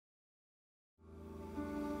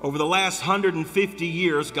Over the last 150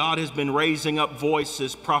 years, God has been raising up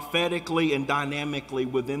voices prophetically and dynamically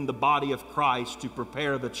within the body of Christ to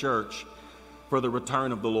prepare the church for the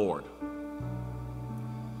return of the Lord.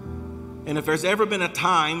 And if there's ever been a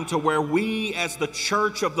time to where we as the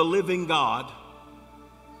church of the living God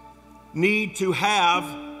need to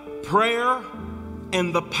have prayer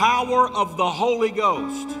and the power of the Holy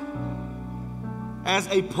Ghost as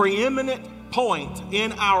a preeminent point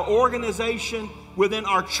in our organization, within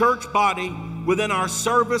our church body, within our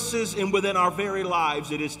services, and within our very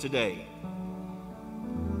lives, it is today.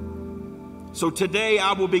 So today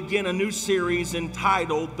I will begin a new series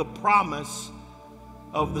entitled The Promise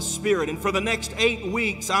of the Spirit. And for the next 8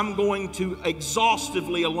 weeks, I'm going to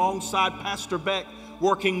exhaustively, alongside Pastor Beck,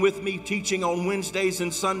 working with me, teaching on Wednesdays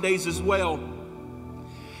and Sundays as well,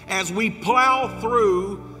 as we plow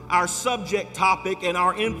through our subject topic and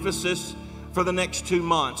our emphasis for the next 2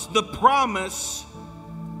 months, the promise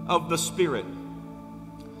of the Spirit.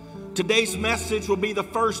 Today's message will be the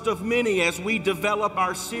first of many as we develop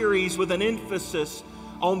our series with an emphasis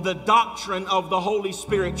on the doctrine of the Holy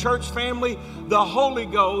Spirit. Church family, the Holy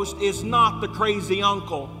Ghost is not the crazy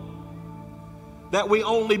uncle that we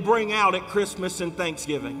only bring out at Christmas and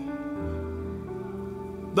Thanksgiving.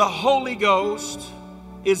 The Holy Ghost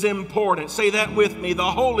is important. Say that with me.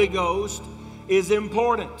 The Holy Ghost is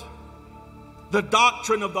important. The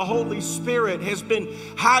doctrine of the Holy Spirit has been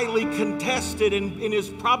highly contested and is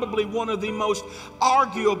probably one of the most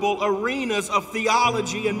arguable arenas of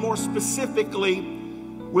theology, and more specifically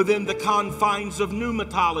within the confines of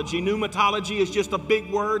pneumatology. Pneumatology is just a big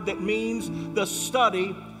word that means the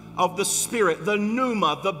study of the Spirit, the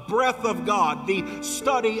pneuma, the breath of God, the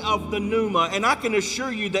study of the pneuma. And I can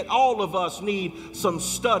assure you that all of us need some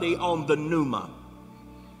study on the pneuma,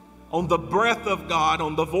 on the breath of God,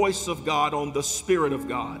 on the voice of God, on the Spirit of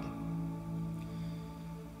God.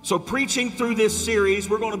 So preaching through this series,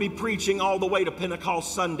 we're going to be preaching all the way to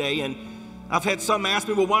Pentecost Sunday. And I've had some ask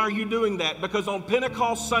me, well, why are you doing that? Because on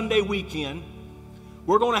Pentecost Sunday weekend,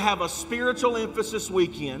 we're going to have a spiritual emphasis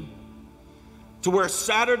weekend to where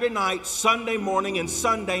Saturday night, Sunday morning, and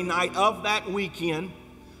Sunday night of that weekend,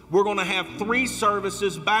 we're going to have 3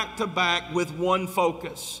 services back to back with one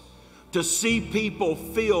focus: to see people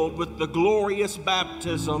filled with the glorious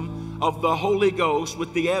baptism of the Holy Ghost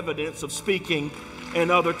with the evidence of speaking in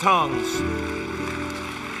other tongues.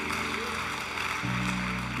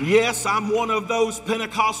 Yes, I'm one of those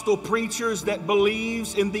Pentecostal preachers that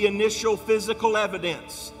believes in the initial physical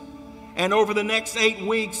evidence. And over the next 8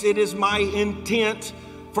 weeks, it is my intent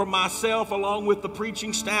for myself, along with the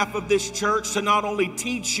preaching staff of this church, to not only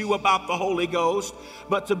teach you about the Holy Ghost,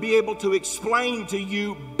 but to be able to explain to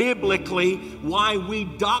you biblically why we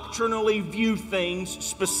doctrinally view things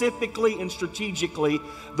specifically and strategically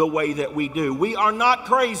the way that we do. We are not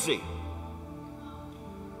crazy.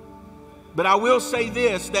 But I will say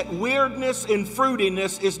this, that weirdness and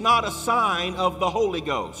fruitiness is not a sign of the Holy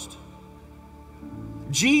Ghost.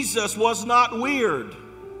 Jesus was not weird.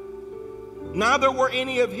 Neither were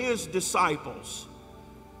any of his disciples.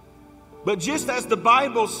 But just as the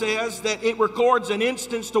Bible says that it records an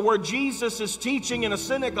instance to where Jesus is teaching in a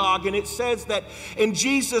synagogue, and it says that, and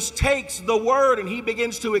Jesus takes the word and he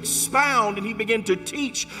begins to expound and he begins to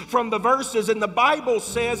teach from the verses. And the Bible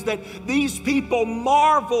says that these people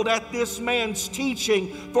marveled at this man's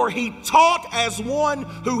teaching, for he taught as one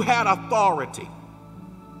who had authority.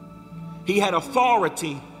 He had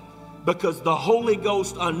authority because the Holy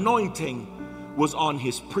Ghost anointing was on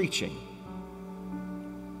his preaching.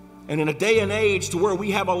 And in a day and age to where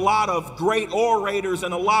we have a lot of great orators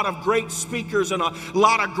and a lot of great speakers and a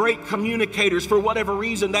lot of great communicators, for whatever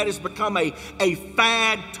reason, that has become a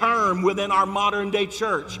fad term within our modern day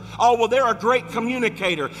church. Oh, well, they're a great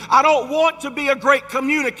communicator. I don't want to be a great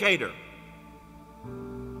communicator.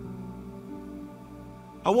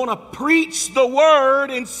 I want to preach the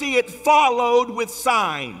word and see it followed with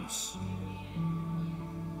signs.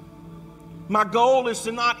 My goal is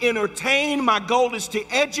to not entertain. My goal is to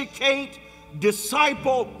educate,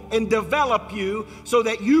 disciple, and develop you so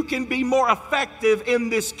that you can be more effective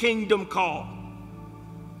in this kingdom call.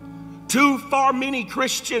 Too far many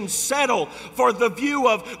Christians settle for the view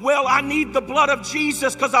of, well, I need the blood of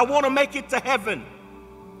Jesus because I want to make it to heaven.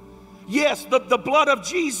 Yes, the blood of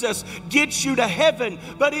Jesus gets you to heaven,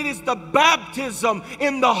 but it is the baptism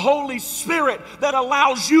in the Holy Spirit that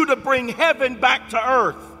allows you to bring heaven back to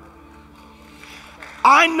earth.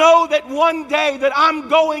 I know that one day that I'm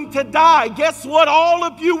going to die. Guess what? All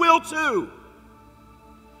of you will too.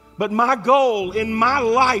 But my goal in my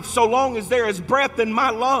life, so long as there is breath in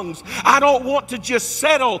my lungs, I don't want to just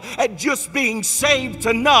settle at just being saved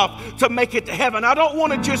enough to make it to heaven. I don't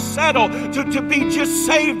want to just settle to be just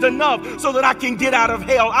saved enough so that I can get out of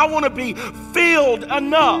hell. I want to be filled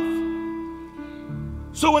enough.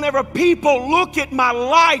 So whenever people look at my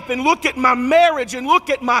life and look at my marriage and look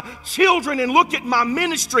at my children and look at my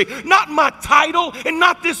ministry, not my title and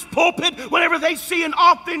not this pulpit, whenever they see an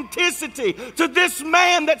authenticity to this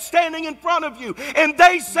man that's standing in front of you, and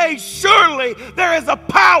they say, surely there is a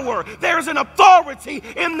power, there is an authority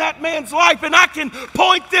in that man's life, and I can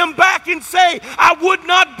point them back and say, I would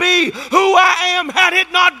not be who I am had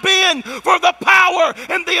it not been for the power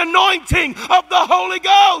and the anointing of the Holy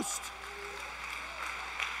Ghost.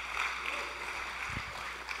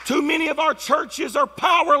 Too many of our churches are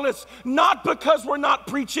powerless, not because we're not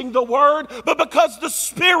preaching the word, but because the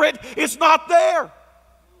Spirit is not there.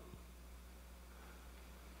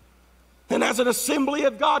 And as an Assembly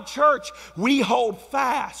of God church, we hold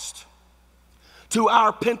fast to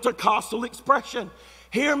our Pentecostal expression.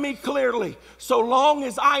 Hear me clearly. So long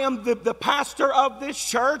as I am the pastor of this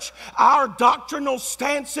church, our doctrinal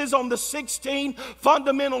stances on the 16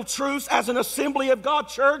 fundamental truths as an Assembly of God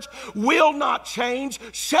church will not change,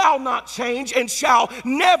 shall not change, and shall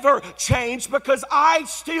never change, because I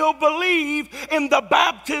still believe in the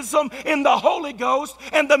baptism in the Holy Ghost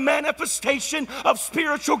and the manifestation of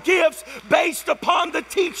spiritual gifts based upon the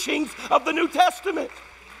teachings of the New Testament.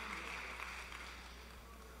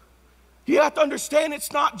 You have to understand,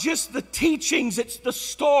 it's not just the teachings, it's the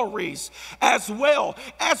stories as well.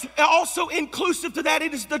 As also inclusive to that,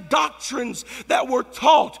 it is the doctrines that were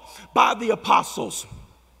taught by the apostles.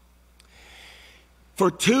 For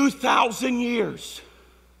 2,000 years,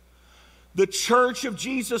 the Church of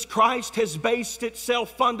Jesus Christ has based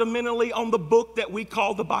itself fundamentally on the book that we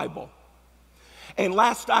call the Bible. And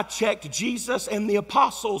last I checked, Jesus and the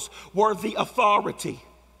apostles were the authority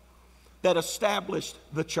that established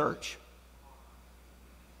the church.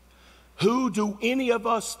 Who do any of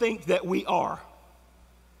us think that we are?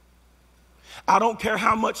 I don't care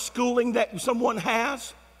how much schooling that someone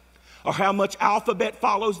has or how much alphabet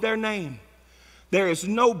follows their name. There is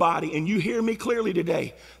nobody, and you hear me clearly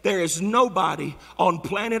today, there is nobody on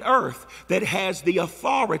planet Earth that has the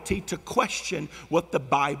authority to question what the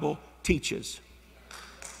Bible teaches.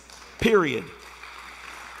 Period.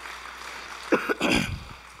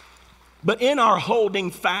 But in our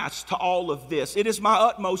holding fast to all of this, it is my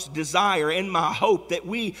utmost desire and my hope that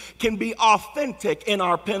we can be authentic in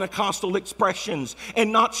our Pentecostal expressions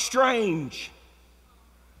and not strange.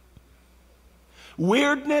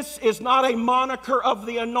 Weirdness is not a moniker of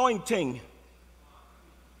the anointing.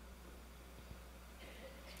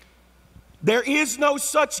 There is no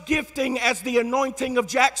such gifting as the anointing of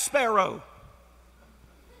Jack Sparrow.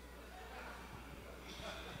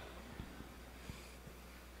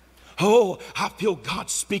 Oh, I feel God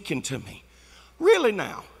speaking to me. Really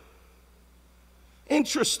now?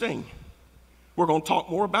 Interesting. We're going to talk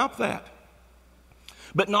more about that.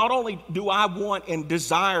 But not only do I want and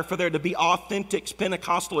desire for there to be authentic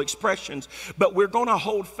Pentecostal expressions, but we're going to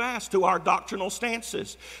hold fast to our doctrinal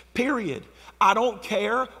stances. Period. I don't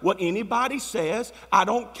care what anybody says. I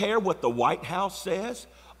don't care what the White House says,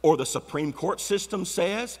 or the Supreme Court system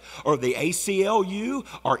says, or the ACLU,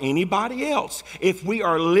 or anybody else. If we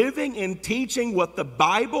are living and teaching what the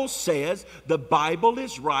Bible says, the Bible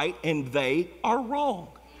is right and they are wrong.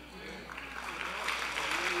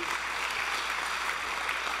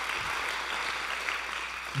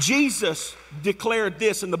 Jesus declared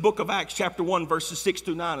this in the book of Acts chapter 1 verses 6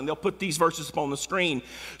 through 9, and they'll put these verses up on the screen.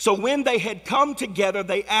 So when they had come together,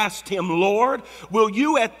 they asked him, Lord, will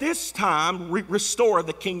you at this time restore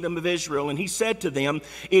the kingdom of Israel? And he said to them,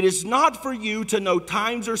 it is not for you to know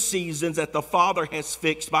times or seasons that the Father has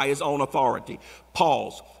fixed by his own authority.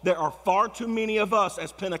 Pause. There are far too many of us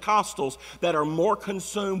as Pentecostals that are more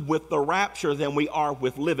consumed with the rapture than we are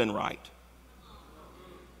with living right.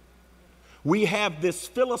 We have this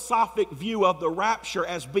philosophic view of the rapture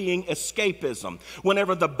as being escapism,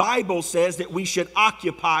 whenever the Bible says that we should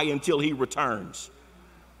occupy until he returns.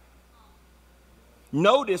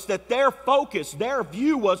 Notice that their focus, their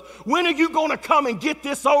view was, when are you going to come and get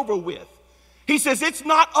this over with? He says, it's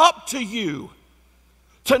not up to you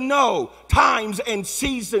to know times and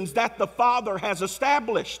seasons that the Father has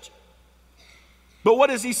established. But what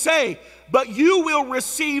does he say? But you will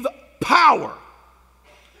receive power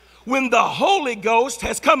when the Holy Ghost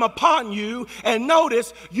has come upon you, and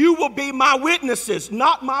notice, you will be my witnesses,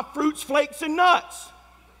 not my fruits, flakes, and nuts.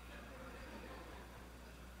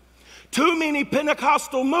 Too many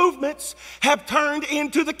Pentecostal movements have turned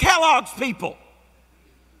into the Kellogg's people.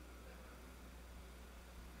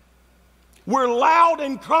 We're loud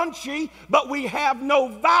and crunchy, but we have no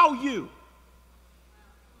value.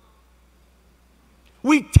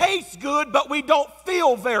 We taste good, but we don't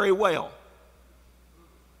feel very well.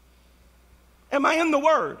 Am I in the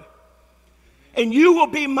Word? And you will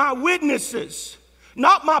be my witnesses,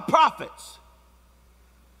 not my prophets.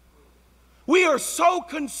 We are so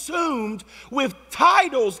consumed with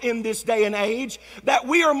titles in this day and age that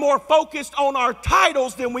we are more focused on our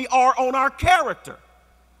titles than we are on our character.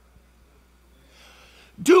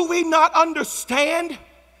 Do we not understand?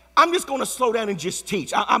 I'm just going to slow down and just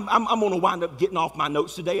teach. I'm going to wind up getting off my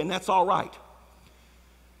notes today, and that's all right.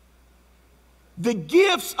 The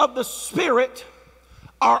gifts of the Spirit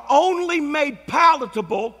are only made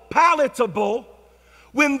palatable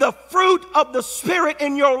when the fruit of the Spirit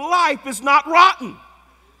in your life is not rotten.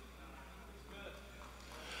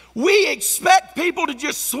 We expect people to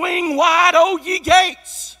just swing wide, O ye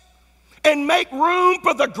gates, and make room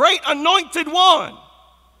for the great anointed one.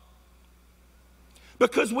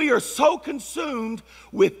 Because we are so consumed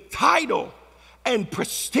with title and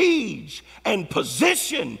prestige and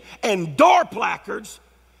position and door placards,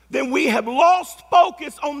 then we have lost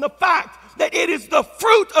focus on the fact that it is the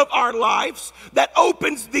fruit of our lives that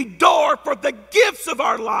opens the door for the gifts of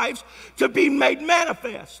our lives to be made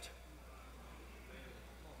manifest.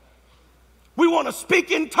 We want to speak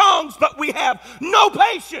in tongues, but we have no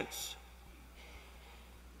patience.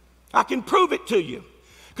 I can prove it to you.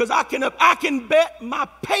 Because I can bet my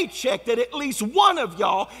paycheck that at least one of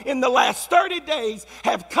y'all in the last 30 days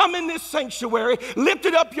have come in this sanctuary,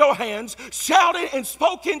 lifted up your hands, shouted and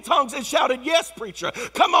spoke in tongues and shouted, yes, preacher,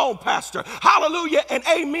 come on, pastor, hallelujah and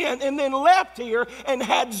amen, and then left here and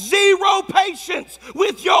had zero patience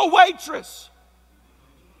with your waitress.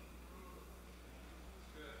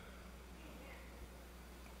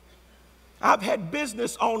 I've had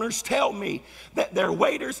business owners tell me that their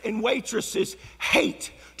waiters and waitresses hate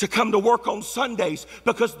to come to work on Sundays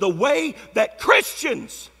because the way that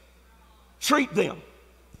Christians treat them.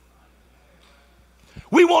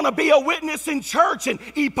 We want to be a witness in church and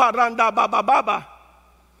iparanda baba baba.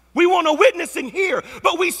 We want a witness in here,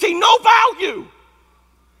 but we see no value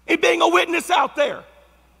in being a witness out there.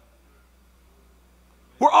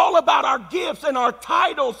 We're all about our gifts and our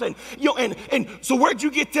titles, and so where'd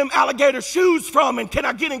you get them alligator shoes from? And can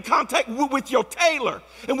I get in contact with your tailor?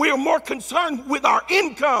 And we are more concerned with our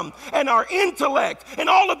income and our intellect and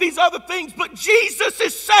all of these other things. But Jesus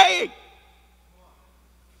is saying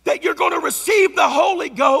that you're going to receive the Holy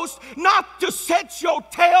Ghost not to set your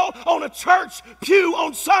tail on a church pew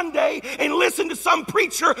on Sunday and listen to some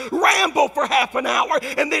preacher ramble for half an hour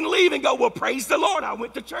and then leave and go, well, praise the Lord, I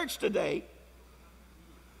went to church today.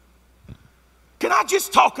 Can I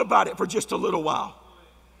just talk about it for just a little while?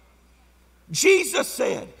 Jesus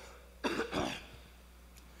said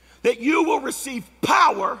that you will receive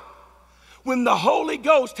power when the Holy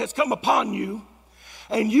Ghost has come upon you,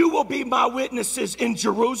 and you will be my witnesses in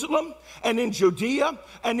Jerusalem and in Judea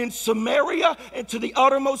and in Samaria and to the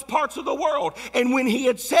uttermost parts of the world. And when he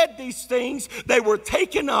had said these things, they were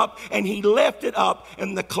taken up, and he left it up,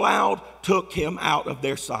 and the cloud took him out of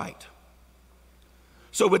their sight.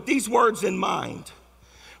 So with these words in mind,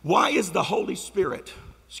 why is the Holy Spirit,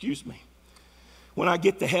 when I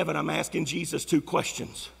get to heaven, I'm asking Jesus two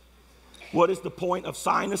questions. What is the point of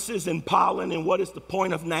sinuses and pollen, and what is the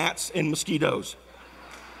point of gnats and mosquitoes?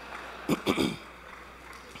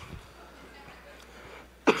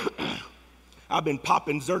 I've been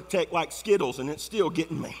popping Zyrtec like Skittles, and it's still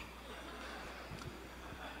getting me.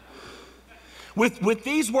 With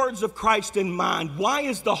these words of Christ in mind, why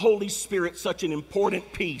is the Holy Spirit such an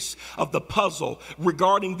important piece of the puzzle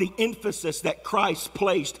regarding the emphasis that Christ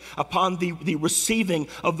placed upon the receiving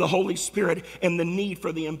of the Holy Spirit and the need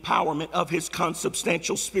for the empowerment of his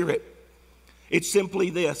consubstantial Spirit? It's simply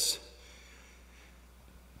this.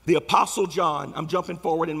 The Apostle John, I'm jumping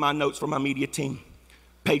forward in my notes for my media team,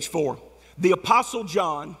 page 4. The Apostle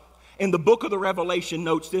John in the book of the Revelation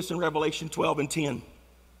notes this in Revelation 12 and 10.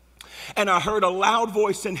 And I heard a loud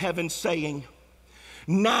voice in heaven saying,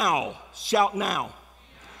 now, shout now.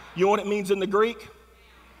 You know what it means in the Greek?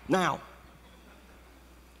 Now.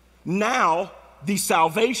 Now, the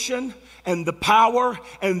salvation and the power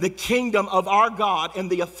and the kingdom of our God and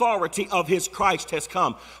the authority of his Christ has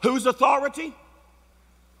come. Whose authority?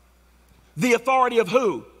 The authority of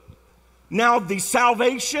who? Now the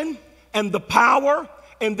salvation and the power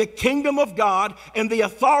and the kingdom of God and the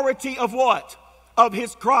authority of what? Of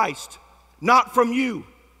his Christ, not from you.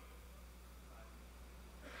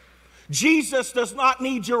 Jesus does not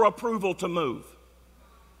need your approval to move.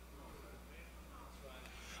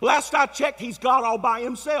 Last I checked, he's God all by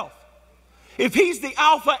himself. If he's the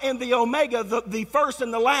Alpha and the Omega, the first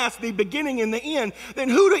and the last, the beginning and the end, then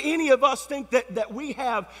who do any of us think that we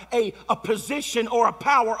have a position or a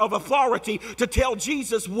power of authority to tell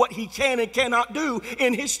Jesus what he can and cannot do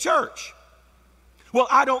in his church? Well,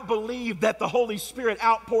 I don't believe that the Holy Spirit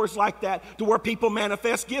outpours like that to where people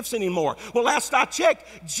manifest gifts anymore. Well, last I checked,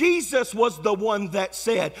 Jesus was the one that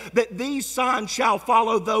said that these signs shall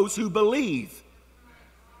follow those who believe.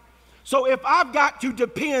 So if I've got to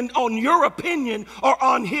depend on your opinion or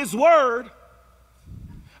on his word,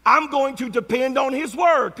 I'm going to depend on his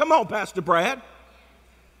word. Come on, Pastor Brad.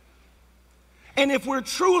 And if we're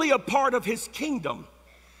truly a part of his kingdom,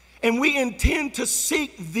 and we intend to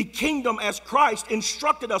seek the kingdom as Christ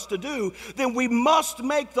instructed us to do, then we must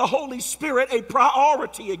make the Holy Spirit a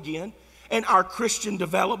priority again in our Christian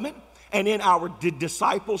development and in our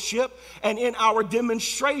discipleship and in our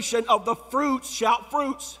demonstration of the fruits, shout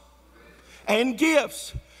fruits, and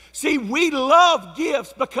gifts. See, we love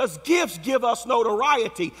gifts because gifts give us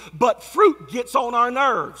notoriety, but fruit gets on our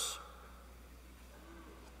nerves.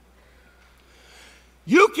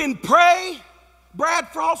 You can pray, Brad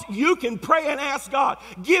Frost, you can pray and ask God,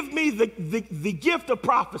 give me the gift of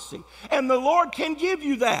prophecy, and the Lord can give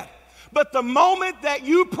you that. But the moment that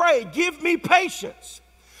you pray, give me patience,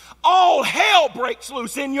 all hell breaks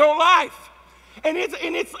loose in your life. And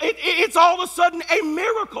it's all of a sudden a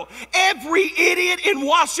miracle. Every idiot in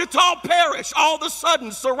Ouachita Parish all of a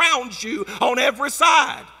sudden surrounds you on every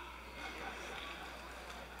side.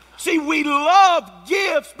 See, we love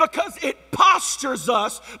gifts because it postures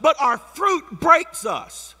us, but our fruit breaks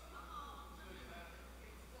us.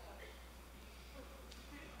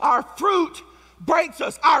 Our fruit breaks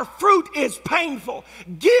us. Our fruit is painful.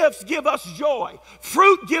 Gifts give us joy.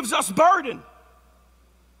 Fruit gives us burden.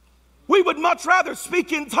 We would much rather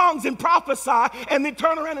speak in tongues and prophesy and then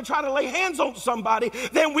turn around and try to lay hands on somebody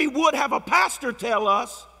than we would have a pastor tell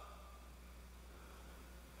us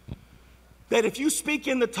that if you speak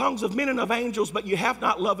in the tongues of men and of angels, but you have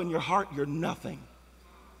not love in your heart, you're nothing.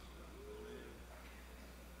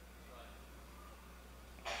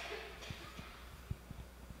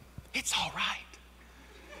 It's all right.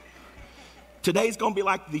 Today's going to be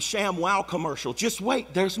like the ShamWow commercial. Just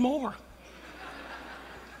wait, there's more.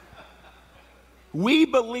 We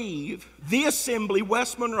believe, the Assembly,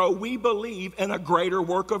 West Monroe, we believe in a greater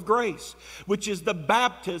work of grace, which is the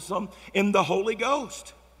baptism in the Holy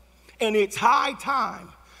Ghost. And it's high time,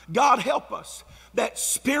 God help us, that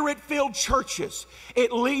spirit-filled churches,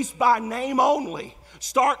 at least by name only,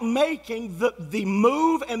 start making the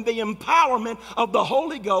move and the empowerment of the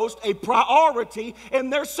Holy Ghost a priority in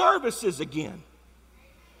their services again.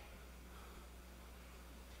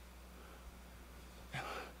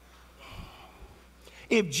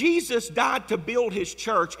 If Jesus died to build his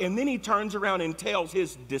church and then he turns around and tells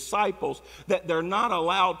his disciples that they're not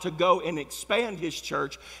allowed to go and expand his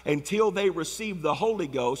church until they receive the Holy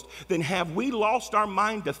Ghost, then have we lost our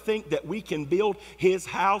mind to think that we can build his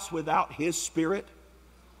house without his Spirit?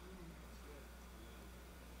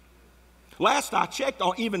 Last I checked,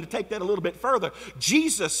 even to take that a little bit further,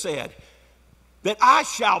 Jesus said that I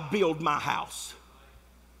shall build my house,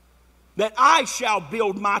 that I shall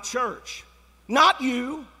build my church. Not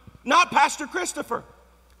you, not Pastor Christopher.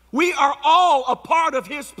 We are all a part of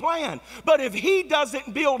his plan. But if he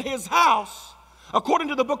doesn't build his house, according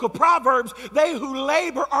to the book of Proverbs, they who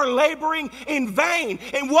labor are laboring in vain,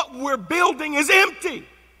 and what we're building is empty.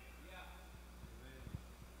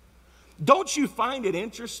 Don't you find it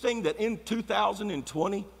interesting that in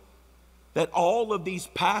 2020, that all of these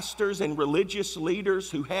pastors and religious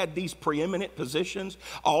leaders who had these preeminent positions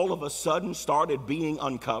all of a sudden started being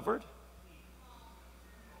uncovered?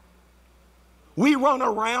 We run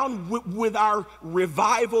around with our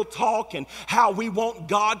revival talk and how we want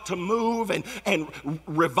God to move and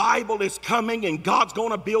revival is coming and God's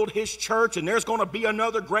going to build his church and there's going to be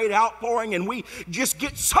another great outpouring, and we just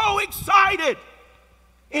get so excited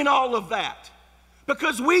in all of that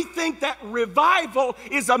because we think that revival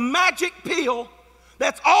is a magic pill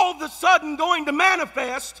that's all of a sudden going to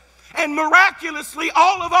manifest and miraculously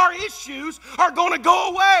all of our issues are going to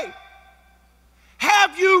go away.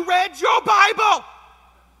 Have you read your Bible?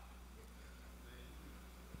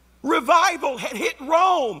 Revival had hit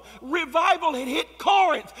Rome. Revival had hit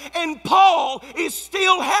Corinth. And Paul is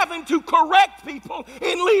still having to correct people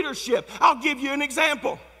in leadership. I'll give you an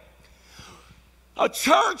example. A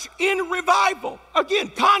church in revival. Again,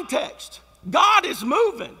 context. God is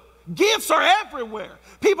moving. Gifts are everywhere.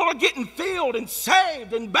 People are getting filled and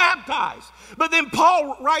saved and baptized. But then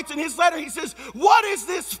Paul writes in his letter, he says, what is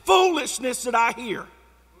this foolishness that I hear?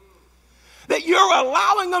 That you're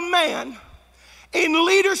allowing a man in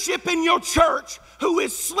leadership in your church who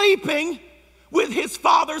is sleeping with his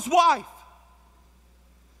father's wife.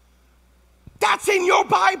 That's in your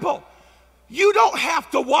Bible. You don't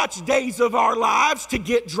have to watch Days of Our Lives to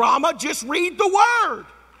get drama. Just read the Word.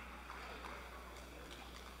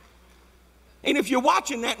 And if you're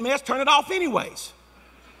watching that mess, turn it off anyways.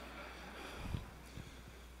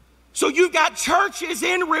 So you've got churches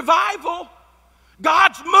in revival.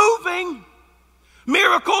 God's moving.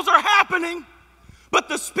 Miracles are happening. But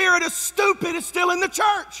the spirit of stupid is still in the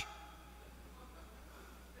church.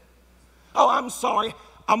 Oh, I'm sorry.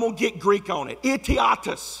 I'm going to get Greek on it.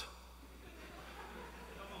 Idiotos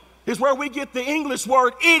is where we get the English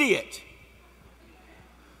word idiot.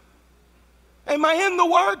 Am I in the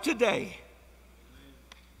Word today?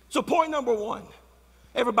 So point number one,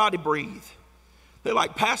 everybody breathe. They're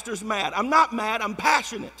like, pastor's mad. I'm not mad, I'm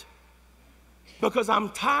passionate. Because I'm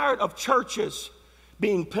tired of churches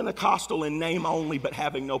being Pentecostal in name only but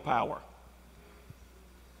having no power.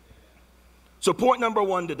 So point number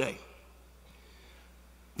one today,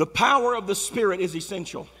 the power of the Spirit is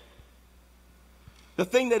essential. The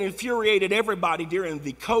thing that infuriated everybody during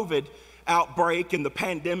the COVID outbreak and the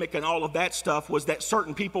pandemic and all of that stuff was that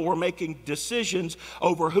certain people were making decisions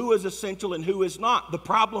over who is essential and who is not. The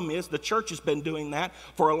problem is the church has been doing that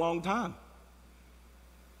for a long time.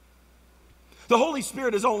 The Holy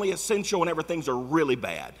Spirit is only essential whenever things are really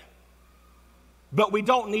bad. But we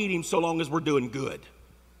don't need him so long as we're doing good.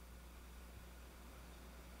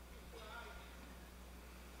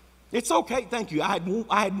 It's okay, thank you. I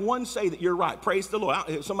had one say that you're right. Praise the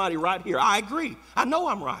Lord. Somebody right here. I agree. I know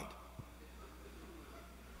I'm right.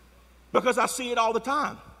 Because I see it all the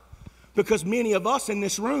time. Because many of us in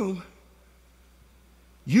this room,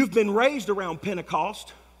 you've been raised around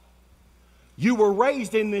Pentecost. You were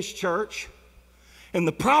raised in this church. And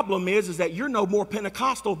the problem is that you're no more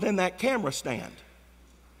Pentecostal than that camera stand.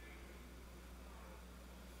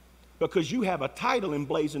 Because you have a title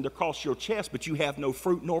emblazoned across your chest, but you have no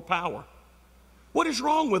fruit nor power. What is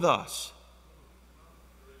wrong with us?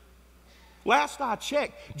 Last I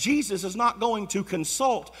checked, Jesus is not going to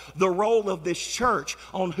consult the role of this church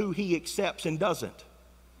on who he accepts and doesn't.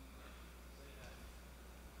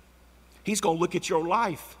 He's going to look at your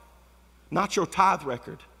life, not your tithe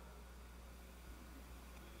record.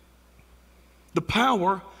 The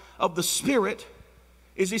power of the Spirit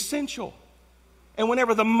is essential. And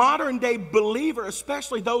whenever the modern day believer,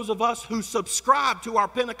 especially those of us who subscribe to our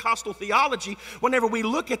Pentecostal theology, whenever we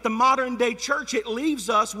look at the modern day church, it leaves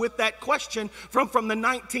us with that question from the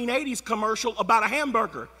 1980s commercial about a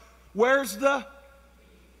hamburger. Where's the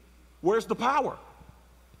power?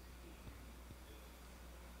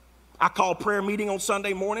 I call prayer meeting on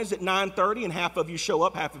Sunday mornings at 9:30, and half of you show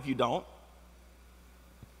up, half of you don't.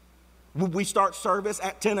 We start service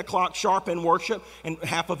at 10 o'clock sharp in worship, and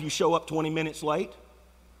half of you show up 20 minutes late.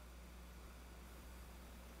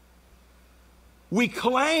 We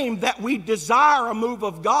claim that we desire a move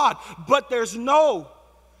of God, but there's no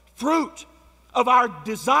fruit of our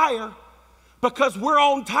desire because we're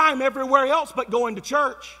on time everywhere else but going to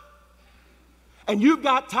church. And you've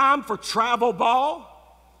got time for travel ball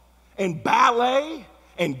and ballet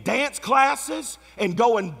and dance classes and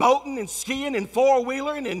going boating and skiing and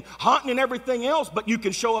four-wheeling and hunting and everything else, but you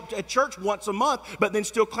can show up at church once a month but then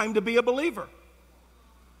still claim to be a believer.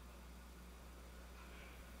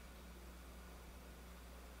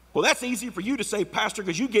 Well, that's easy for you to say, Pastor,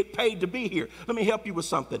 because you get paid to be here. Let me help you with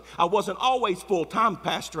something. I wasn't always full-time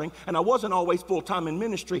pastoring, and I wasn't always full-time in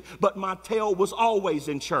ministry, but my tail was always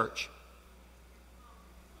in church.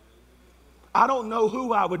 I don't know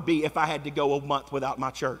who I would be if I had to go a month without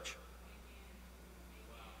my church.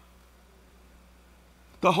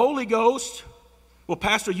 The Holy Ghost, well,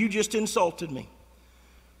 Pastor, you just insulted me.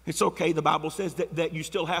 It's okay. The Bible says that you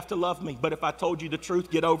still have to love me, but if I told you the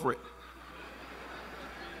truth, get over it.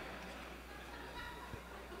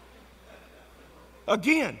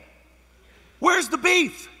 Again, where's the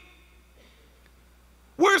beef?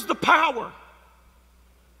 Where's the power?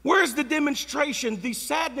 Where's the demonstration? The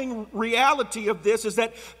saddening reality of this is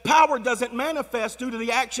that power doesn't manifest due to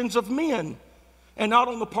the actions of men and not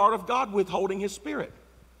on the part of God withholding his Spirit.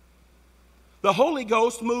 The Holy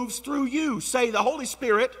Ghost moves through you. Say the Holy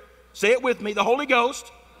Spirit, say it with me, the Holy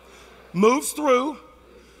Ghost moves through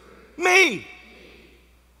me.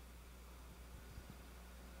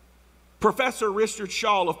 Professor Richard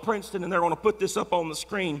Shaw of Princeton, and they're going to put this up on the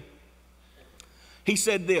screen, he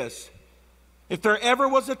said this: if there ever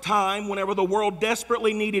was a time whenever the world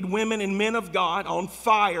desperately needed women and men of God on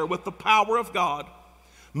fire with the power of God,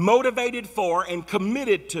 motivated for and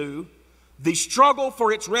committed to the struggle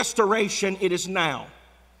for its restoration, it is now.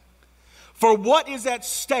 For what is at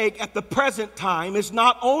stake at the present time is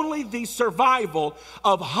not only the survival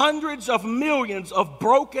of hundreds of millions of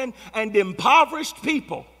broken and impoverished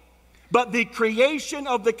people, but the creation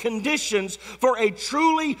of the conditions for a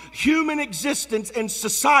truly human existence in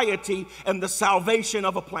society and the salvation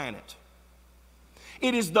of a planet.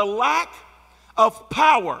 It is the lack of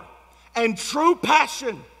power and true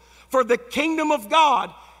passion for the kingdom of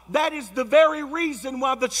God that is the very reason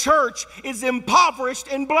why the church is impoverished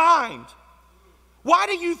and blind. Why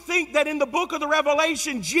do you think that in the book of the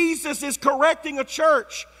Revelation, Jesus is correcting a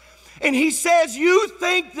church? And he says, you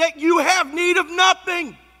think that you have need of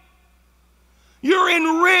nothing. You're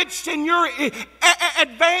enriched and you're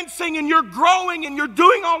advancing and you're growing and you're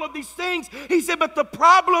doing all of these things. He said, but the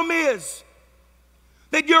problem is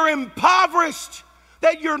that you're impoverished,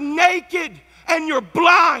 that you're naked and you're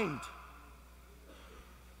blind.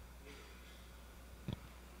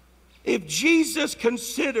 If Jesus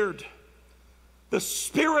considered the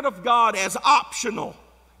Spirit of God as optional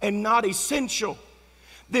and not essential,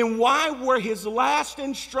 then why were his last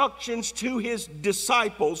instructions to his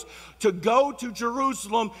disciples to go to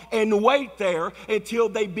Jerusalem and wait there until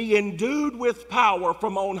they be endued with power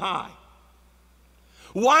from on high?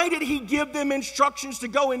 Why did he give them instructions to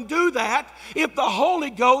go and do that if the Holy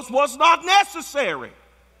Ghost was not necessary?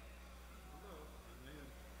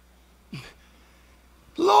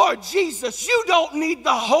 Lord Jesus, you don't need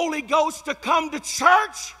the Holy Ghost to come to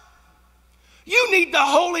church. You need the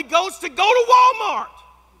Holy Ghost to go to Walmart.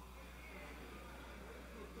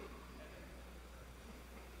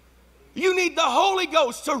 You need the Holy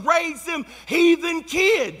Ghost to raise them heathen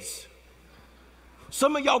kids.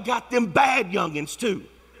 Some of y'all got them bad youngins too.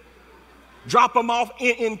 Drop them off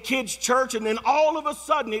in kids' church and then all of a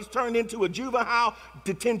sudden it's turned into a juvenile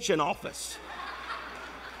detention office.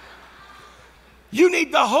 You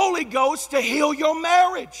need the Holy Ghost to heal your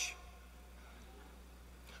marriage.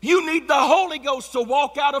 You need the Holy Ghost to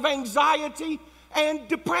walk out of anxiety and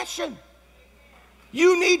depression.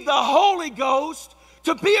 You need the Holy Ghost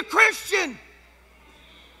to be a Christian.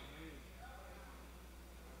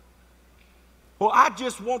 Well, I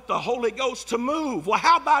just want the Holy Ghost to move. Well,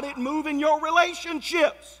 how about it move in your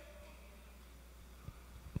relationships?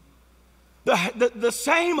 The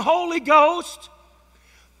same Holy Ghost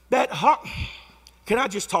that... Can I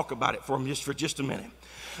just talk about it for just a minute?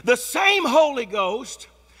 The same Holy Ghost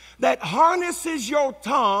that harnesses your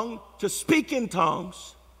tongue to speak in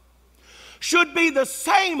tongues should be the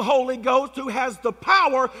same Holy Ghost who has the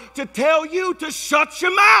power to tell you to shut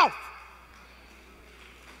your mouth.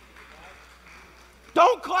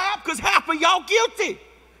 Don't clap because half of y'all guilty.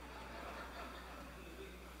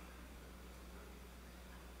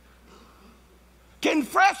 Can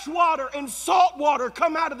fresh water and salt water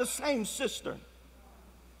come out of the same cistern?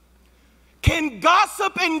 Can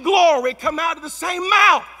gossip and glory come out of the same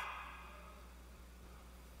mouth?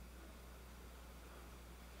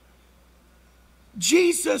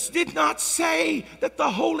 Jesus did not say that the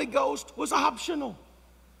Holy Ghost was optional.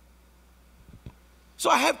 So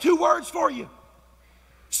I have two words for you.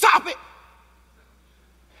 Stop it.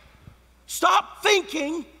 Stop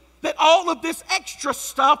thinking that all of this extra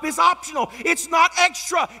stuff is optional. It's not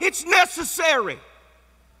extra, it's necessary.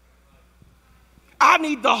 I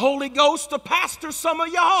need the Holy Ghost to pastor some of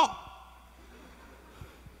y'all.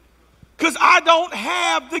 Because I don't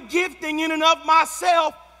have the gifting in and of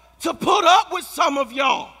myself to put up with some of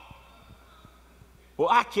y'all. Well,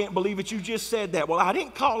 I can't believe it, you just said that. Well, I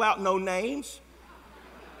didn't call out no names.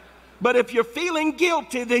 But if you're feeling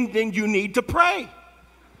guilty, then you need to pray.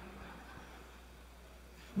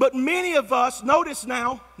 But many of us, notice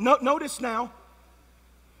now,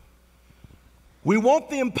 we want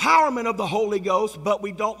the empowerment of the Holy Ghost, but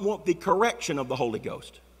we don't want the correction of the Holy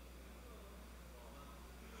Ghost.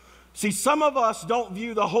 See, some of us don't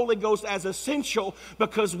view the Holy Ghost as essential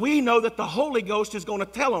because we know that the Holy Ghost is going to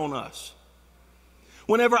tell on us.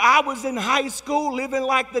 Whenever I was in high school living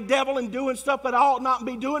like the devil and doing stuff that I ought not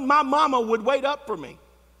be doing, my mama would wait up for me.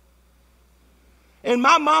 And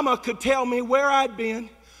my mama could tell me where I'd been,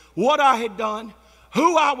 what I had done,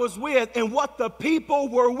 who I was with, and what the people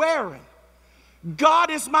were wearing. God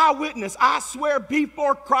is my witness. I swear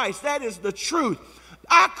before Christ, that is the truth.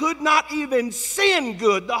 I could not even sin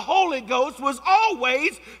good. The Holy Ghost was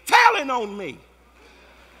always telling on me.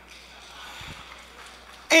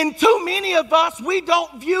 And too many of us, we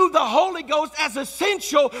don't view the Holy Ghost as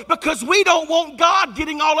essential because we don't want God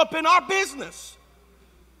getting all up in our business.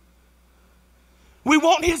 We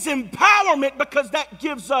want his empowerment because that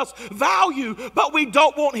gives us value, but we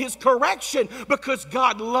don't want his correction because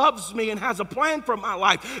God loves me and has a plan for my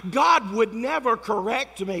life. God would never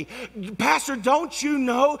correct me. Pastor, don't you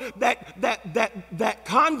know that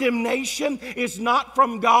condemnation is not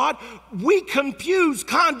from God? We confuse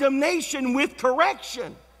condemnation with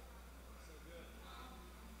correction.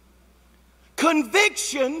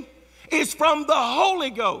 Conviction is from the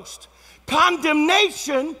Holy Ghost.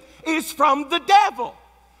 Condemnation is from the devil.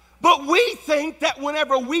 But we think that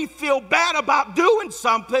whenever we feel bad about doing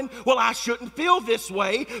something, well, I shouldn't feel this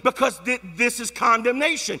way because this is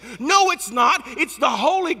condemnation. No, it's not. It's the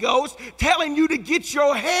Holy Ghost telling you to get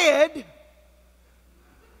your head.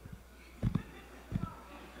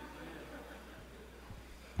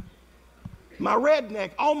 My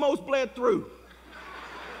redneck almost bled through.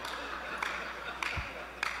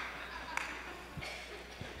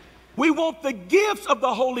 We want the gifts of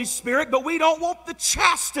the Holy Spirit, but we don't want the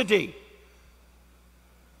chastity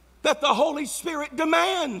that the Holy Spirit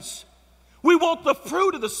demands. We want the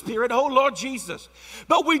fruit of the Spirit, oh Lord Jesus,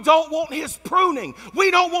 but we don't want his pruning. We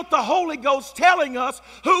don't want the Holy Ghost telling us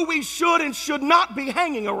who we should and should not be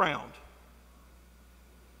hanging around.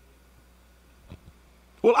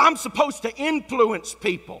 Well, I'm supposed to influence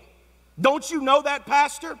people. Don't you know that,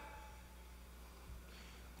 Pastor?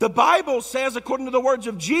 The Bible says, according to the words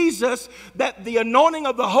of Jesus, that the anointing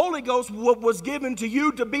of the Holy Ghost was given to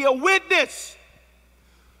you to be a witness,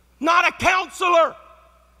 not a counselor.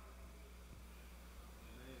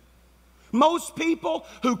 Most people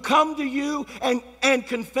who come to you and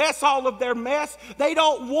confess all of their mess, they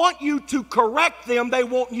don't want you to correct them, they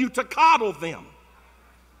want you to coddle them.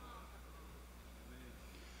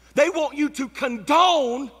 They want you to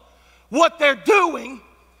condone what they're doing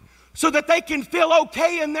so that they can feel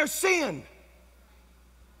okay in their sin.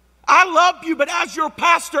 I love you, but as your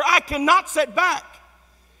pastor, I cannot sit back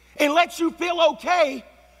and let you feel okay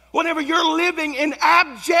whenever you're living in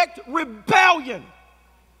abject rebellion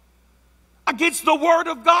against the Word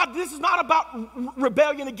of God. This is not about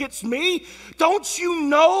rebellion against me. Don't you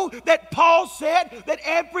know that Paul said that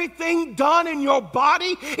everything done in your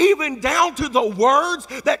body, even down to the words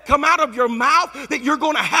that come out of your mouth, that you're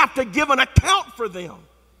going to have to give an account for them?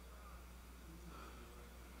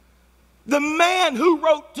 The man who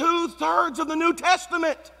wrote 2/3 of the New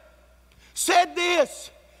Testament said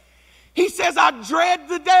this. He says, I dread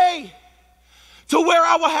the day to where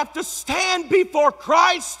I will have to stand before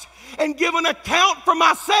Christ and give an account for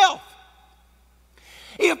myself.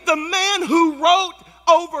 If the man who wrote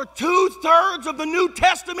over 2/3 of the New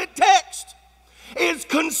Testament text is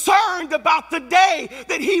concerned about the day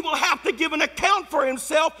that he will have to give an account for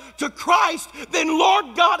himself to Christ, then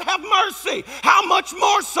Lord God have mercy. How much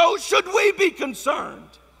more so should we be concerned?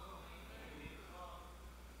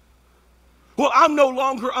 Well, I'm no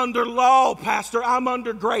longer under law, Pastor. I'm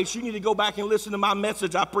under grace. You need to go back and listen to my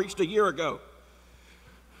message I preached a year ago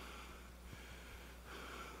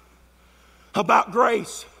about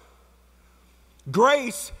grace.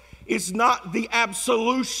 Grace is not the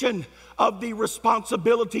absolution of the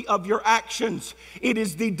responsibility of your actions. It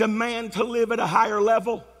is the demand to live at a higher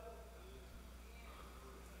level.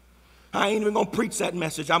 I ain't even going to preach that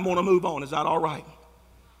message. I'm going to move on. Is that all right?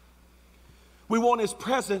 We want his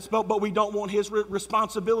presence, but we don't want his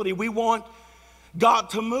responsibility. We want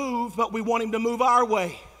God to move, but we want him to move our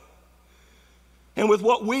way. And with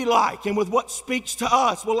what we like and with what speaks to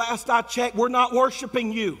us. Well, last I checked, we're not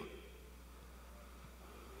worshiping you.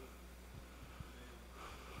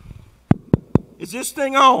 Is this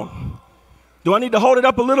thing on? Do I need to hold it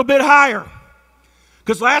up a little bit higher?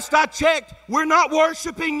 Because last I checked, we're not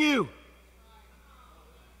worshiping you.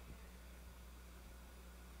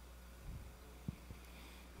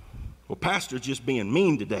 Well, Pastor's just being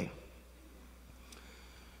mean today.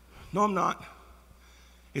 No, I'm not.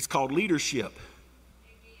 It's called leadership.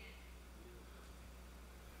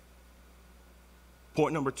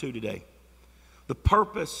 Point number 2 today. The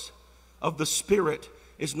purpose of the Spirit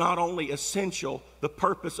is not only essential, the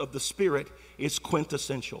purpose of the Spirit is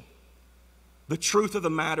quintessential. The truth of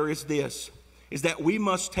the matter is this, is that we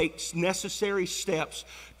must take necessary steps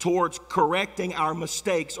towards correcting our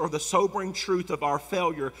mistakes, or the sobering truth of our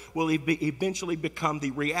failure will eventually become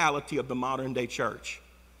the reality of the modern day church.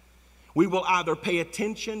 We will either pay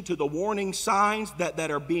attention to the warning signs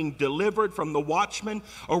that are being delivered from the watchman,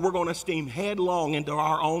 or we're going to steam headlong into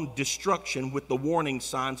our own destruction with the warning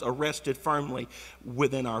signs arrested firmly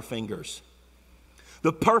within our fingers.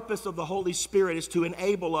 The purpose of the Holy Spirit is to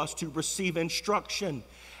enable us to receive instruction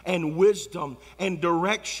and wisdom and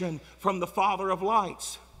direction from the Father of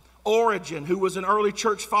lights. Origen, who was an early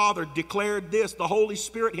church father, declared this: the Holy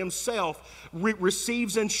Spirit himself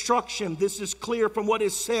receives instruction. This is clear from what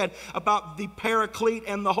is said about the Paraclete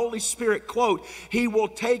and the Holy Spirit. Quote, he will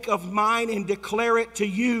take of mine and declare it to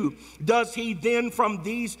you. Does he then from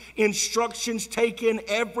these instructions take in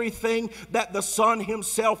everything that the Son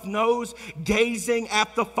himself knows, gazing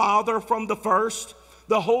at the Father from the first?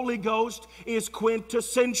 The Holy Ghost is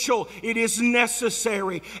quintessential. It is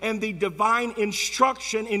necessary. And the divine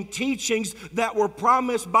instruction and teachings that were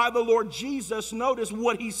promised by the Lord Jesus, notice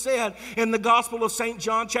what he said in the Gospel of St.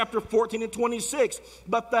 John chapter 14 and 26.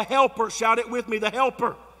 But the Helper, shout it with me, the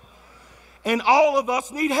Helper. And all of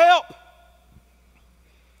us need help.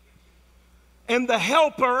 And the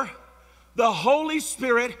Helper, the Holy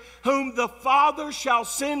Spirit, whom the Father shall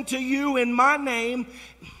send to you in my name.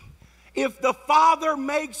 If the Father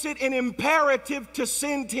makes it an imperative to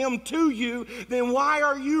send him to you, then why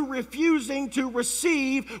are you refusing to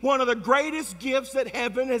receive one of the greatest gifts that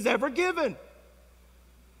heaven has ever given?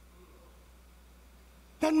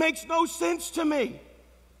 That makes no sense to me.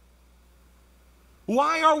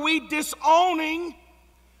 Why are we disowning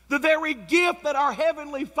the very gift that our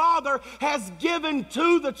Heavenly Father has given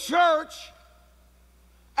to the church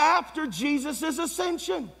after Jesus'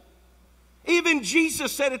 ascension? Even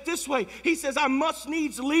Jesus said it this way. He says, I must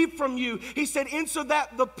needs leave from you. He said, and so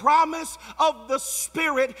that the promise of the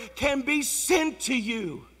Spirit can be sent to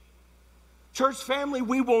you. Church family,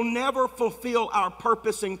 we will never fulfill our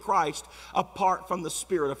purpose in Christ apart from the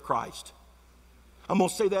Spirit of Christ. I'm going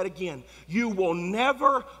to say that again. You will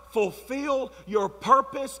never fulfill your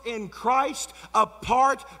purpose in Christ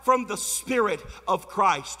apart from the Spirit of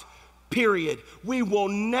Christ. Period. We will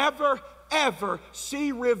never ever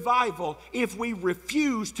see revival if we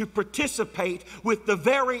refuse to participate with the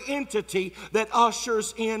very entity that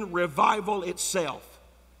ushers in revival itself.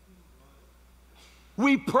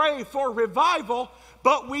 We pray for revival,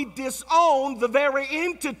 but we disown the very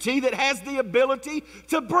entity that has the ability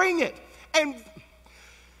to bring it. And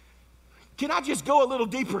can I just go a little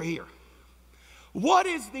deeper here? What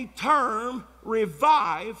is the term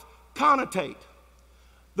revive connotate?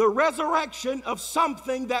 The resurrection of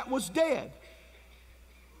something that was dead.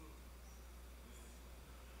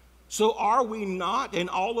 So are we not in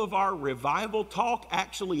all of our revival talk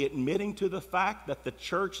actually admitting to the fact that the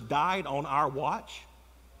church died on our watch?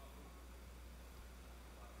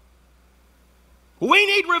 We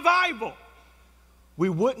need revival. We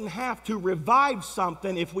wouldn't have to revive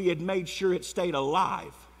something if we had made sure it stayed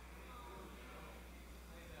alive.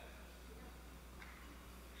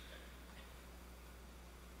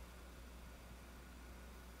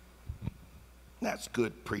 That's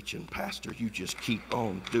good preaching, Pastor. You just keep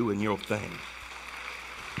on doing your thing.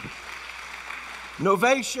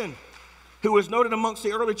 Novatian, who was noted amongst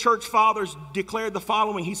the early church fathers, declared the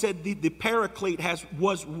following. He said, the Paraclete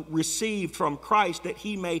was received from Christ that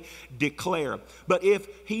he may declare. But if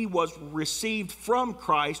he was received from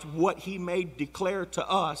Christ, what he may declare to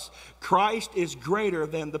us, Christ is greater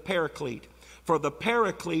than the Paraclete. For the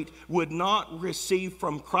Paraclete would not receive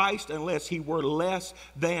from Christ unless he were less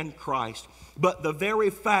than Christ. But the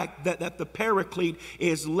very fact that the Paraclete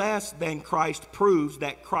is less than Christ proves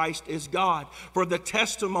that Christ is God. For the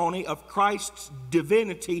testimony of Christ's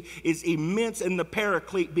divinity is immense in the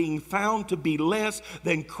Paraclete being found to be less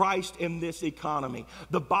than Christ in this economy.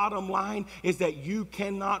 The bottom line is that you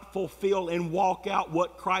cannot fulfill and walk out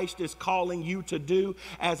what Christ is calling you to do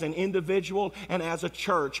as an individual and as a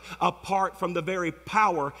church apart from the very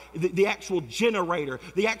power, the actual generator,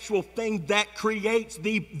 the actual thing that creates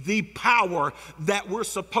the power that we're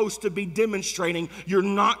supposed to be demonstrating. You're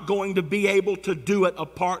not going to be able to do it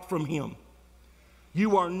apart from him.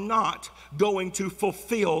 You are not going to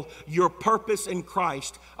fulfill your purpose in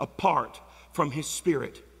Christ apart from his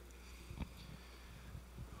Spirit.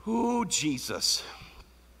 Oh, Jesus.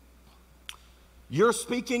 Your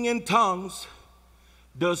speaking in tongues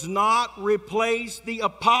does not replace the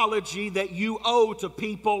apology that you owe to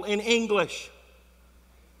people in English.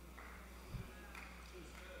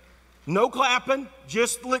 No clapping,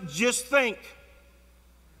 just think.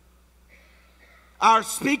 Our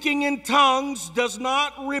speaking in tongues does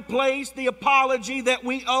not replace the apology that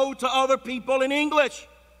we owe to other people in English.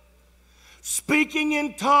 Speaking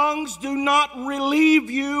in tongues do not relieve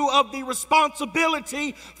you of the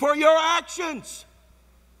responsibility for your actions.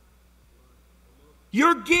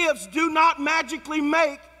 Your gifts do not magically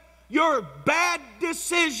make your bad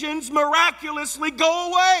decisions miraculously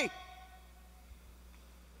go away.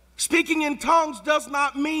 Speaking in tongues does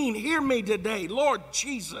not mean, hear me today, Lord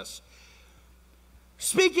Jesus.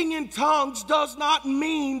 Speaking in tongues does not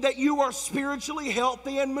mean that you are spiritually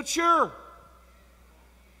healthy and mature.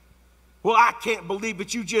 Well, I can't believe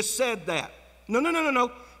that you just said that.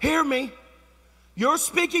 No. Hear me. Your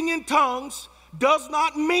speaking in tongues does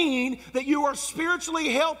not mean that you are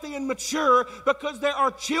spiritually healthy and mature, because there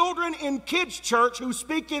are children in kids' church who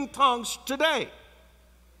speak in tongues today.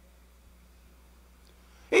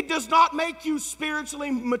 It does not make you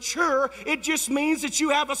spiritually mature. It just means that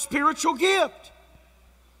you have a spiritual gift.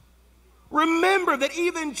 Remember that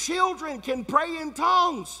even children can pray in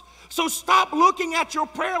tongues. So stop looking at your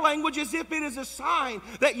prayer language as if it is a sign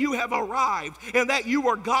that you have arrived and that you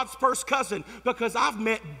are God's first cousin. Because I've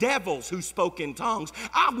met devils who spoke in tongues.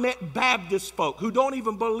 I've met Baptist folk who don't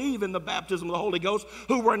even believe in the baptism of the Holy Ghost,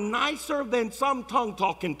 who were nicer than some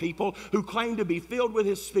tongue-talking people who claim to be filled with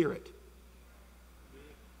His Spirit.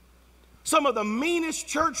 Some of the meanest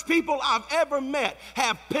church people I've ever met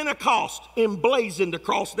have Pentecost emblazoned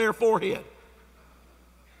across their forehead.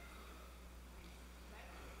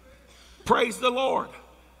 Praise the Lord.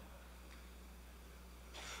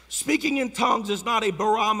 Speaking in tongues is not a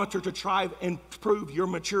barometer to try and prove your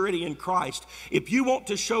maturity in Christ. If you want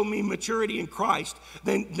to show me maturity in Christ,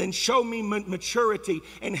 then show me maturity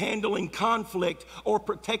in handling conflict or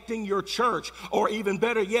protecting your church, or even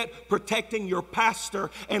better yet, protecting your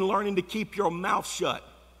pastor and learning to keep your mouth shut.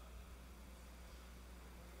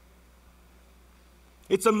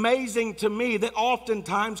 It's amazing to me that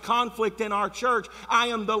oftentimes conflict in our church, I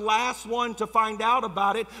am the last one to find out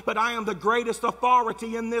about it, but I am the greatest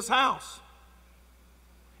authority in this house.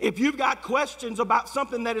 If you've got questions about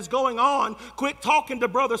something that is going on, quit talking to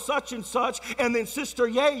brother such and such and then sister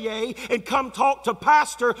yay and come talk to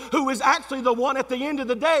pastor, who is actually the one at the end of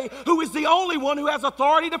the day, who is the only one who has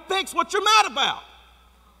authority to fix what you're mad about.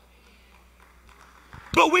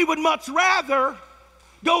 But we would much rather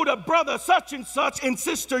go to brother such and such and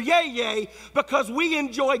sister yay because we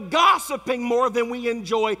enjoy gossiping more than we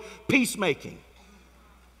enjoy peacemaking.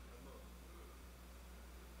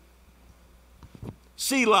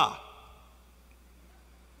 Selah.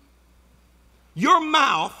 Your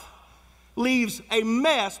mouth leaves a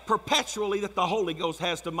mess perpetually that the Holy Ghost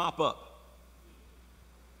has to mop up.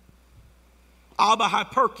 Abba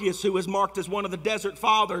Hyperchius, who is marked as one of the desert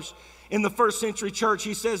fathers in the first century church,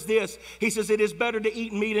 he says this. He says, it is better to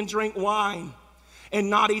eat meat and drink wine and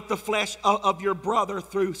not eat the flesh of your brother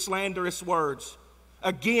through slanderous words.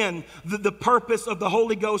 Again, the purpose of the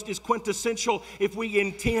Holy Ghost is quintessential if we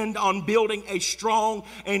intend on building a strong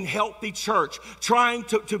and healthy church. Trying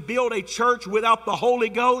to build a church without the Holy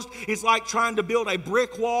Ghost is like trying to build a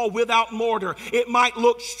brick wall without mortar. It might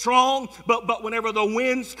look strong, but whenever the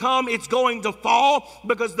winds come, it's going to fall,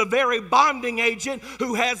 because the very bonding agent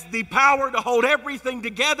who has the power to hold everything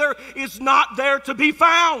together is not there to be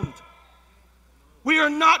found. We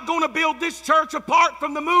are not going to build this church apart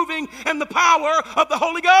from the moving and the power of the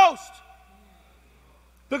Holy Ghost.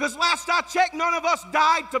 Because last I checked, none of us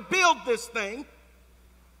died to build this thing.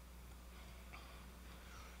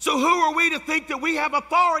 So who are we to think that we have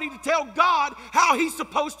authority to tell God how He's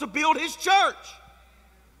supposed to build His church?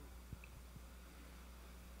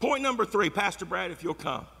 Point number 3, Pastor Brad, if you'll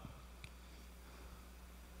come.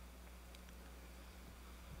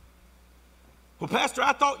 Well, Pastor,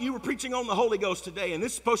 I thought you were preaching on the Holy Ghost today, and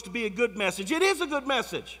this is supposed to be a good message. It is a good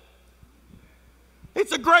message.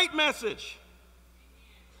 It's a great message.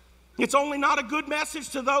 It's only not a good message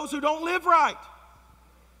to those who don't live right.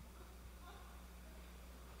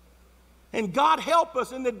 And God help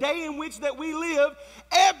us, in the day in which that we live,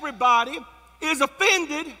 everybody is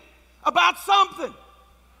offended about something.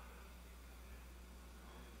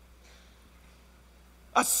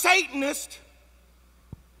 A Satanist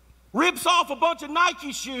rips off a bunch of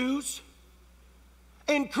Nike shoes,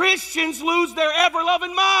 and Christians lose their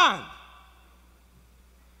ever-loving mind.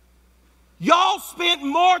 Y'all spent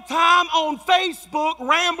more time on Facebook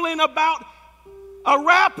rambling about a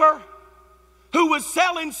rapper who was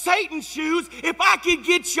selling Satan shoes. If I could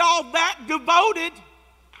get y'all that devoted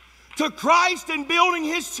to Christ and building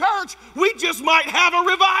His church, we just might have a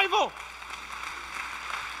revival.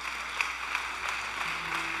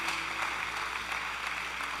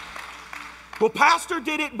 Well, Pastor,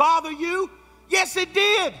 did it bother you? Yes, it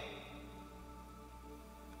did.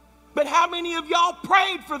 But how many of y'all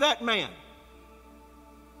prayed for that man?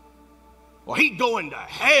 Well, he's going to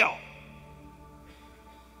hell.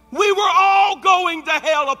 We were all going to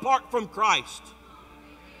hell apart from Christ.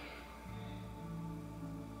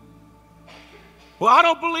 Well, I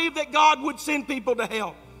don't believe that God would send people to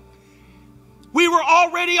hell. We were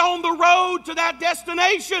already on the road to that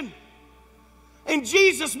destination. And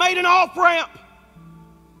Jesus made an off-ramp.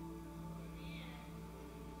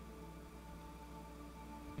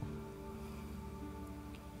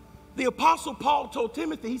 The Apostle Paul told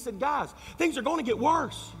Timothy, he said, guys, things are going to get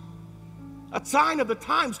worse. A sign of the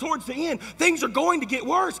times towards the end, things are going to get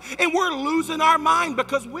worse. And we're losing our mind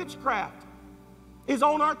because witchcraft is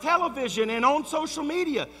on our television and on social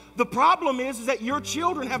media. The problem is that your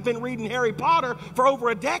children have been reading Harry Potter for over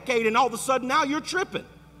a decade, and all of a sudden now you're tripping.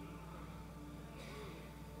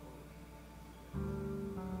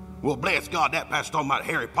 Well, bless God, that pastor's talking about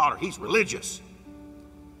Harry Potter. He's religious.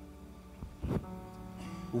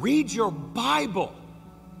 Read your Bible.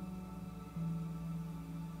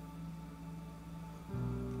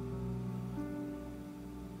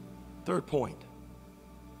 Third point.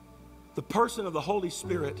 The person of the Holy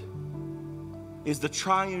Spirit is the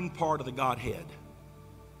triune part of the Godhead.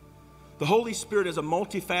 The Holy Spirit is a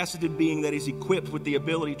multifaceted being that is equipped with the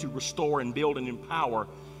ability to restore and build and empower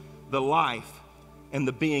the life and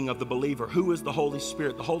the being of the believer. Who is the Holy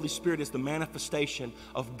Spirit? The Holy Spirit is the manifestation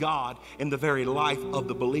of God in the very life of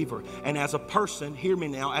the believer. And as a person, hear me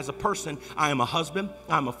now, as a person, I am a husband,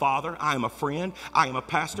 I'm a father, I am a friend, I am a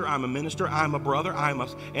pastor, I'm a minister, I'm a brother,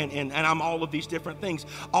 and I'm all of these different things.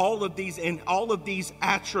 All of these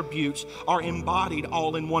attributes are embodied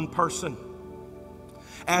all in one person.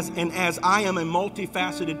 As I am a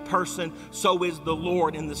multifaceted person, so is the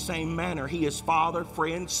Lord in the same manner. He is Father,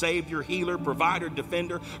 friend, Savior, healer, provider,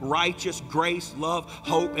 defender, righteous, grace, love,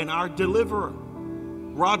 hope, and our deliverer.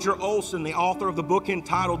 Roger Olson, the author of the book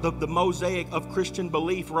entitled The Mosaic of Christian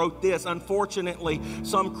Belief, wrote this: unfortunately,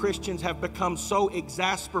 some Christians have become so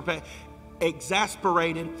exasperated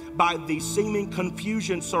by the seeming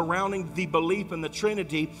confusion surrounding the belief in the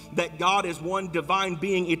Trinity, that God is one divine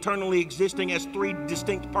being eternally existing as three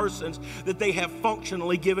distinct persons, that they have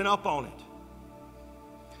functionally given up on it.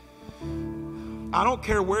 I don't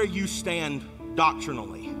care where you stand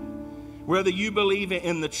doctrinally, whether you believe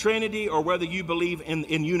in the Trinity or whether you believe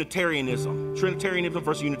in Unitarianism, Trinitarianism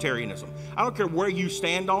versus Unitarianism. I don't care where you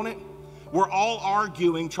stand on it. We're all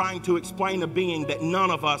arguing, trying to explain a being that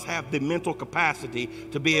none of us have the mental capacity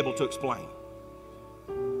to be able to explain.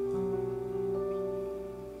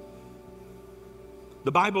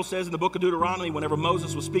 The Bible says in the book of Deuteronomy, whenever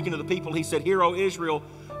Moses was speaking to the people, he said, "Hear, O Israel,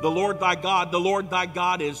 the Lord thy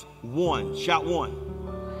God is one." Shout one.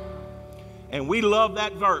 And we love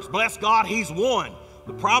that verse. Bless God, he's one.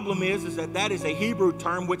 The problem is that is a Hebrew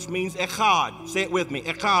term which means echad. Say it with me,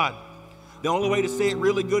 echad. The only way to say it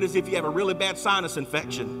really good is if you have a really bad sinus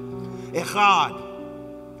infection. Echad.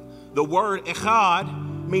 The word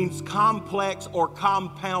echad means complex or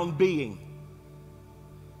compound being.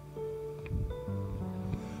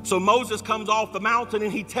 So Moses comes off the mountain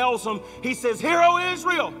and he tells them, he says, "Hear, O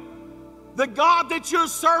Israel, the God that you're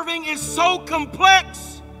serving is so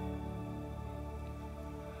complex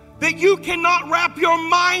that you cannot wrap your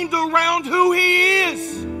mind around who he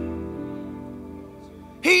is.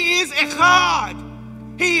 He is echad.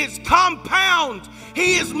 He is compound.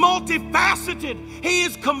 He is multifaceted. He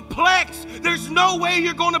is complex. There's no way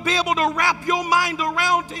you're going to be able to wrap your mind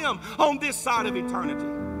around him on this side of eternity."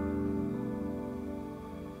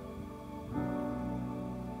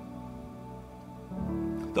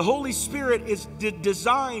 The Holy Spirit is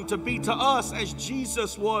designed to be to us as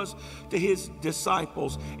Jesus was to his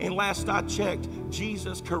disciples. And last I checked,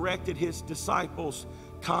 Jesus corrected his disciples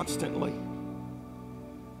constantly.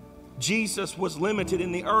 Jesus was limited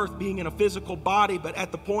in the earth, being in a physical body, but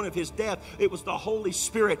at the point of his death, it was the Holy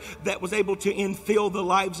Spirit that was able to infill the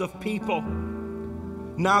lives of people.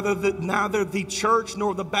 Neither the church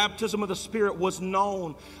nor the baptism of the Spirit was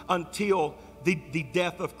known until the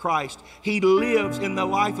death of Christ. He lives in the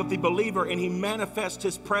life of the believer, and he manifests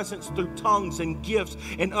his presence through tongues and gifts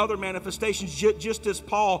and other manifestations, just as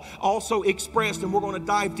Paul also expressed. And we're going to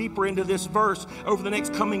dive deeper into this verse over the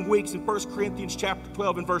next coming weeks in 1 Corinthians chapter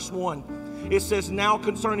 12 and verse 1. It says, "Now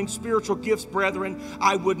concerning spiritual gifts, brethren,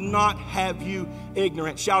 I would not have you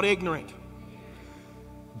ignorant." Shout ignorant.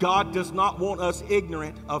 God does not want us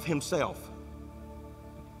ignorant of himself.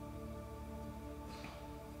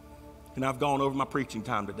 And I've gone over my preaching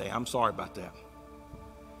time today. I'm sorry about that.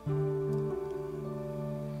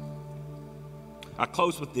 I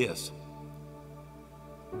close with this.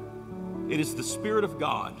 It is the Spirit of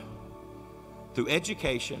God, through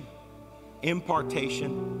education,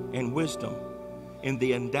 impartation, and wisdom, in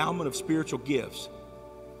the endowment of spiritual gifts,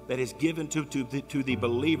 that is given to the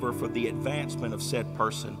believer for the advancement of said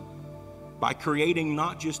person, by creating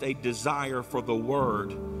not just a desire for the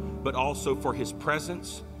Word, but also for his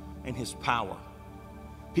presence and his power.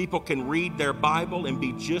 People can read their Bible and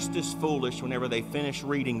be just as foolish whenever they finish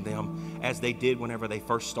reading them as they did whenever they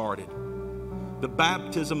first started. The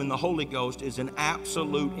baptism in the Holy Ghost is an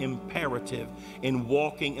absolute imperative in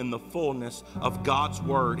walking in the fullness of God's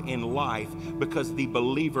word in life, because the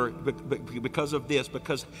believer, because of this,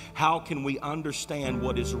 because how can we understand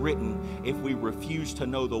what is written if we refuse to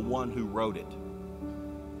know the one who wrote it?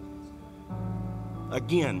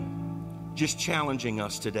 Again, just challenging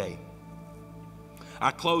us today. I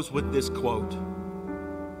close with this quote.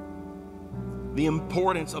 The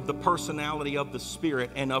importance of the personality of the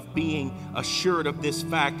Spirit and of being assured of this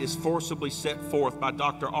fact is forcibly set forth by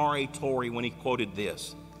Dr. R.A. Torrey when he quoted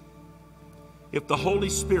this. If the Holy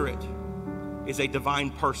Spirit is a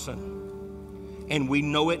divine person and we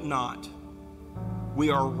know it not,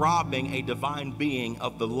 we are robbing a divine being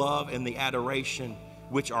of the love and the adoration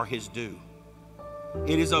which are his due.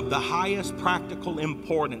 It is of the highest practical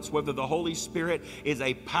importance whether the Holy Spirit is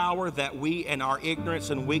a power that we in our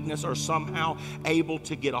ignorance and weakness are somehow able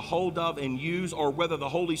to get a hold of and use, or whether the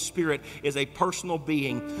Holy Spirit is a personal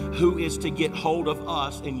being who is to get hold of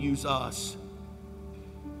us and use us.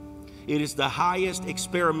 It is the highest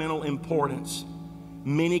experimental importance.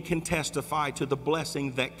 Many can testify to the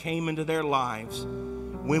blessing that came into their lives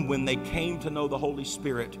when they came to know the Holy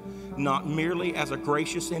Spirit, not merely as a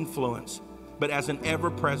gracious influence, but as an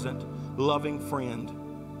ever-present, loving friend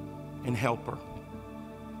and helper.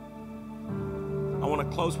 I want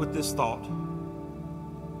to close with this thought.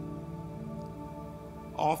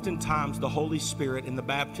 Oftentimes, the Holy Spirit and the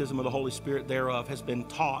baptism of the Holy Spirit thereof has been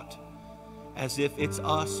taught as if it's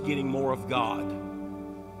us getting more of God.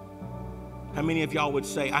 How many of y'all would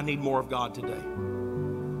say, I need more of God today?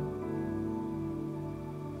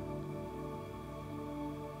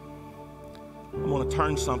 I want to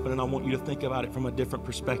turn something, and I want you to think about it from a different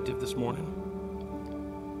perspective this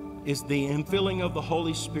morning. Is the infilling of the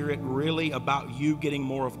Holy Spirit really about you getting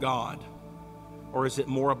more of God, or is it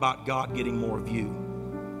more about God getting more of you?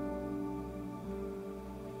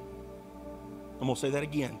 I'm going to say that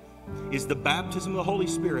again. Is the baptism of the Holy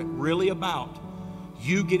Spirit really about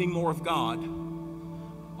you getting more of God,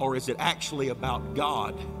 or is it actually about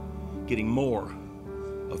God getting more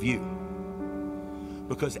of you?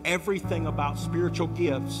 Because everything about spiritual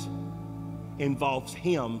gifts involves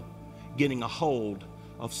Him getting a hold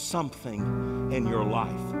of something in your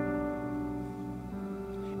life.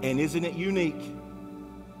 And isn't it unique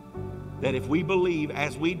that if we believe,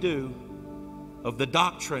 as we do, of the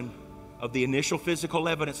doctrine of the initial physical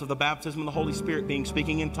evidence of the baptism of the Holy Spirit being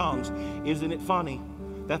speaking in tongues, isn't it funny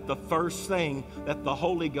that the first thing that the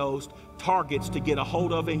Holy Ghost targets to get a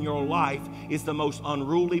hold of in your life is the most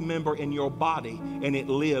unruly member in your body, and it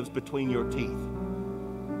lives between your teeth?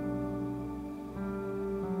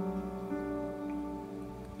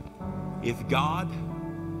 If God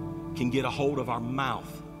can get a hold of our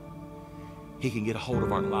mouth, He can get a hold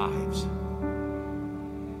of our lives.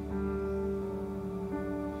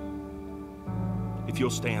 If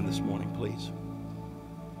you'll stand this morning, please.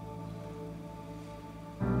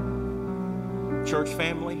 Church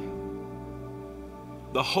family,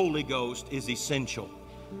 the Holy Ghost is essential.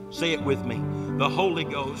 Say it with me. The Holy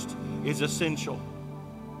Ghost is essential.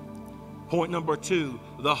 Point number 2,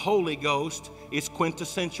 the Holy Ghost is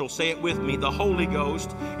quintessential. Say it with me. The Holy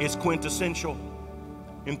Ghost is quintessential.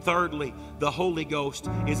 And thirdly, the Holy Ghost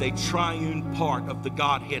is a triune part of the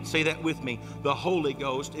Godhead. Say that with me. The Holy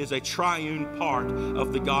Ghost is a triune part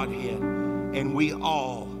of the Godhead. And we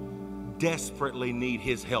all desperately need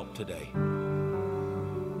His help today.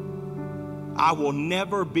 I will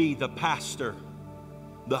never be the pastor,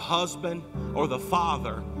 the husband, or the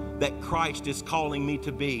father that Christ is calling me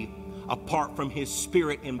to be apart from His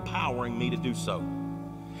Spirit empowering me to do so.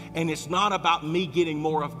 And it's not about me getting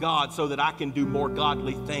more of God so that I can do more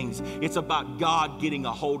godly things. It's about God getting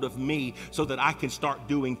a hold of me so that I can start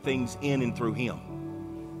doing things in and through Him.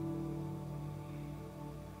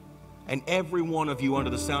 And every one of you under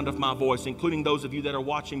the sound of my voice, including those of you that are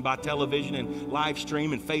watching by television and live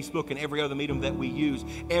stream and Facebook and every other medium that we use,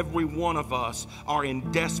 every one of us are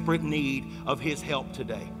in desperate need of His help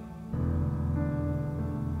today.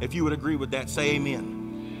 If you would agree with that, say amen.